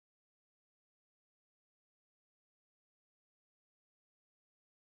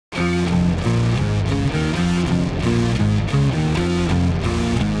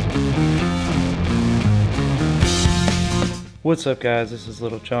What's up guys, this is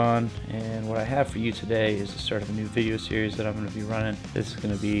Little John, and what I have for you today is the start of a new video series that I'm going to be running. This is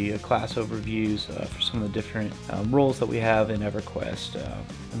going to be class overviews for some of the different roles that we have in EverQuest.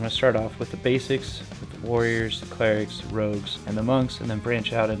 I'm going to start off with the basics, with the warriors, the clerics, the rogues, and the monks, and then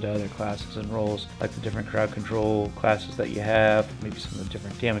branch out into other classes and roles, like the different crowd control classes that you have, maybe some of the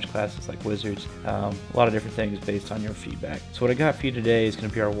different damage classes like wizards, a lot of different things based on your feedback. So what I got for you today is going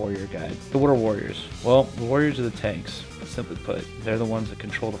to be our warrior guide. So what are warriors? Well, the warriors are the tanks. Simply put, they're the ones that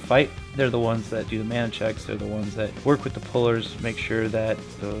control the fight, they're the ones that do the mana checks, they're the ones that work with the pullers, make sure that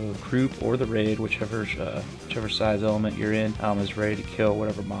the group or the raid, whichever size element you're in, is ready to kill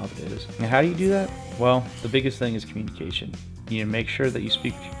whatever mob it is. And how do you do that? Well, the biggest thing is communication. You need to make sure that you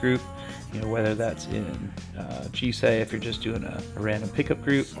speak with your group, whether that's in GSA if you're just doing a random pickup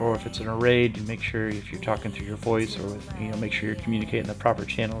group, or if it's in a raid, you make sure if you're talking through your voice, or with, make sure you're communicating the proper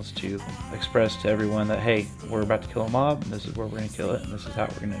channels to express to everyone that, hey, we're about to kill a mob, and this is where we're going to kill it, and this is how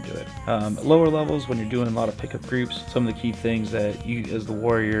we're going to do it. At lower levels, when you're doing a lot of pickup groups, some of the key things that you as the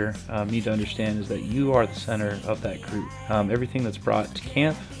warrior need to understand is that you are the center of that group. Everything that's brought to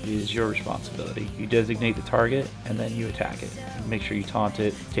camp is your responsibility. You designate the target, and then you attack it. Make sure you taunt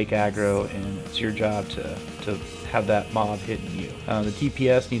it, take aggro, and it's your job to have that mob hitting you. The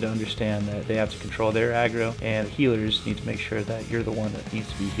DPS need to understand that they have to control their aggro, and the healers need to make sure that you're the one that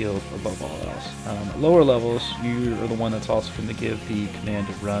needs to be healed above all else. At lower levels, you are the one that's also going to give the command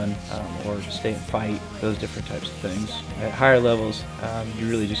to run or to stay and fight, those different types of things. At higher levels, you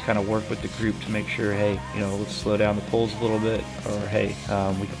really just kind of work with the group to make sure, hey, let's slow down the pulls a little bit, or hey,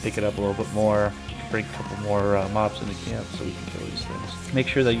 we can pick it up a little bit more. Bring a couple more mobs into camp so we can kill these things. Make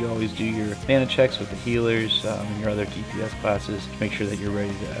sure that you always do your mana checks with the healers and your other DPS classes to make sure that you're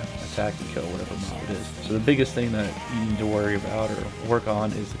ready to attack and kill whatever mob it is. So the biggest thing that you need to worry about or work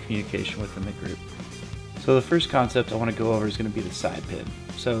on is the communication within the group. So the first concept I want to go over is going to be the side pin.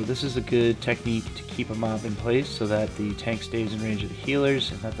 So this is a good technique to keep a mob in place so that the tank stays in range of the healers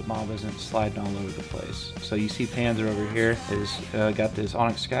and that the mob isn't sliding all over the place. So you see Panzer over here has got this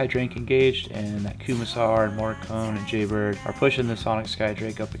Onyx Skydrake engaged, and that Kumasar and Morcone and Jaybird are pushing this Onyx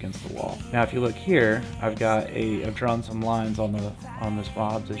Skydrake up against the wall. Now if you look here, I've drawn some lines on this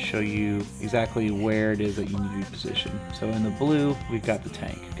mob to show you exactly where it is that you need to be positioned. So in the blue, we've got the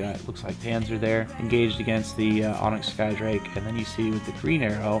tank. Looks like Panzer there, engaged against the Onyx Skydrake, and then you see with the green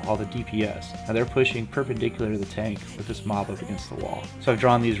arrow all the DPS. Now they're pushing perpendicular to the tank with this mob up against the wall. So I've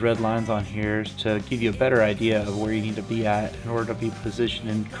drawn these red lines on here to give you a better idea of where you need to be at in order to be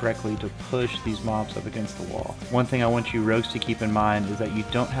positioned correctly to push these mobs up against the wall. One thing I want you rogues to keep in mind is that you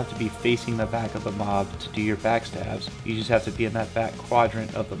don't have to be facing the back of the mob to do your backstabs. You just have to be in that back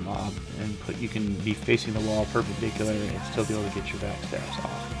quadrant of the mob, and you can be facing the wall perpendicular and still be able to get your backstabs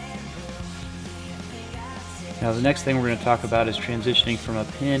off. Now the next thing we're going to talk about is transitioning from a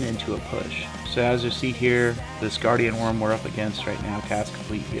pin into a push. So as you see here, this Guardian Worm we're up against right now casts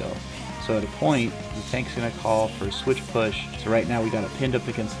Complete Heal. So at a point, the tank's going to call for a switch push. So right now we got it pinned up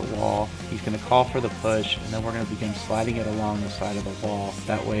against the wall. He's going to call for the push, and then we're going to begin sliding it along the side of the wall.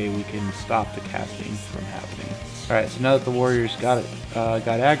 That way we can stop the casting from happening. Alright, so now that the warriors got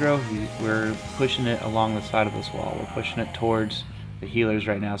aggro, we're pushing it along the side of this wall. We're pushing it towards the healers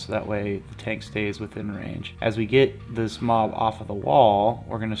right now, so that way the tank stays within range. As we get this mob off of the wall,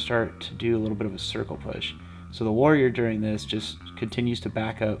 we're going to start to do a little bit of a circle push. So the warrior during this just continues to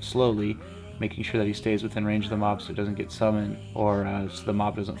back up slowly, making sure that he stays within range of the mob so it doesn't get summoned, or so the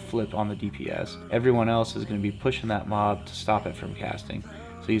mob doesn't flip on the DPS. Everyone else is going to be pushing that mob to stop it from casting.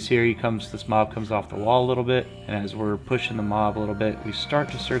 So you see here this mob comes off the wall a little bit, and as we're pushing the mob a little bit, we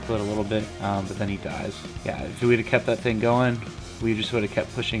start to circle it a little bit, but then he dies. Yeah, if we'd have kept that thing going, we just would have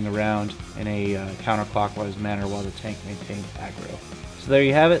kept pushing around in a counterclockwise manner while the tank maintained aggro. So there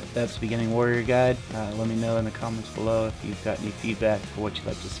you have it. That's the beginning warrior guide. Let me know in the comments below if you've got any feedback for what you'd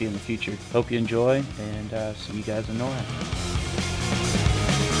like to see in the future. Hope you enjoy, and see you guys in Nora.